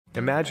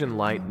Imagine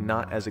light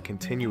not as a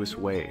continuous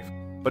wave,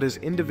 but as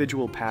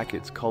individual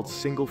packets called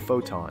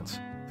single-photons,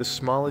 the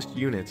smallest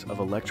units of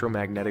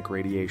electromagnetic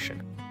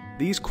radiation.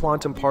 These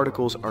quantum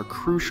particles are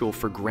crucial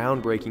for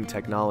groundbreaking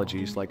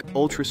technologies like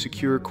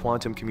ultra-secure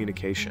quantum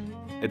communication,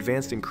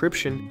 advanced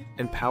encryption,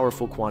 and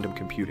powerful quantum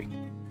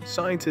computing.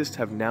 Scientists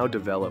have now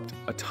developed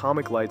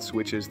atomic light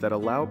switches that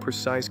allow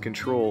precise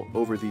control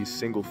over these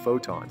single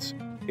photons,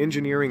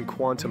 engineering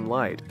quantum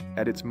light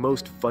at its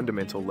most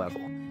fundamental level.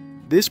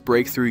 This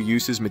breakthrough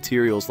uses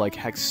materials like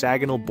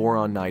hexagonal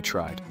boron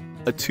nitride,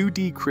 a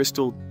 2D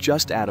crystal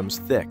just atoms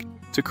thick,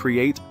 to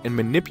create and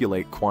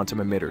manipulate quantum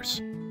emitters.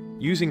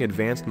 Using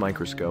advanced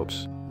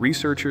microscopes,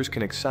 researchers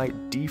can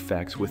excite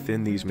defects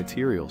within these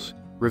materials,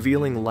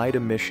 revealing light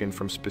emission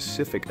from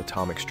specific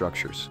atomic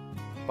structures.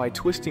 By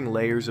twisting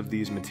layers of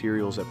these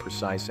materials at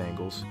precise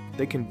angles,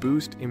 they can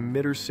boost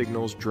emitter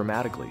signals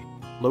dramatically,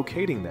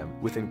 locating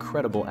them with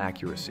incredible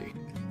accuracy.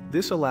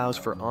 This allows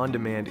for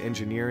on-demand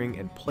engineering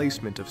and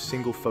placement of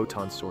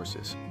single-photon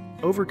sources,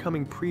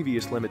 overcoming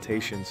previous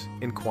limitations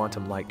in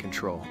quantum light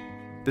control.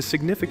 The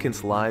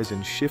significance lies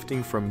in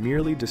shifting from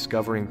merely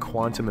discovering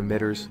quantum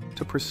emitters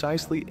to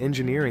precisely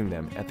engineering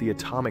them at the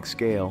atomic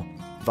scale,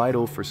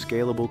 vital for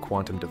scalable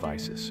quantum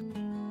devices.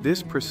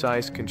 This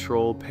precise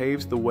control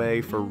paves the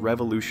way for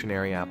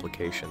revolutionary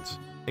applications,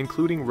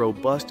 including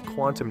robust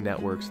quantum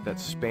networks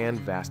that span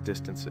vast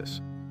distances.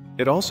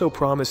 It also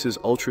promises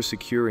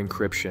ultra-secure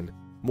encryption,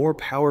 more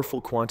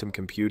powerful quantum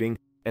computing,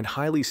 and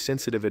highly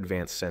sensitive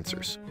advanced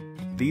sensors.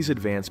 These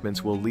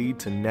advancements will lead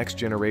to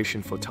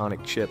next-generation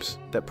photonic chips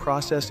that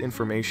process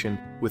information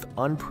with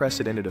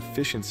unprecedented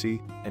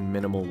efficiency and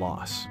minimal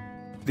loss.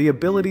 The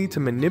ability to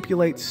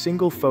manipulate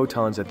single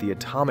photons at the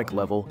atomic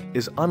level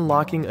is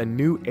unlocking a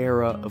new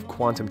era of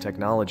quantum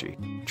technology,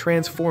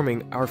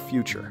 transforming our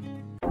future.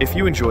 If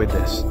you enjoyed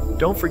this,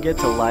 don't forget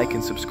to like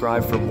and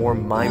subscribe for more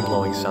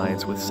mind-blowing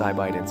science with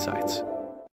SciByte Insights.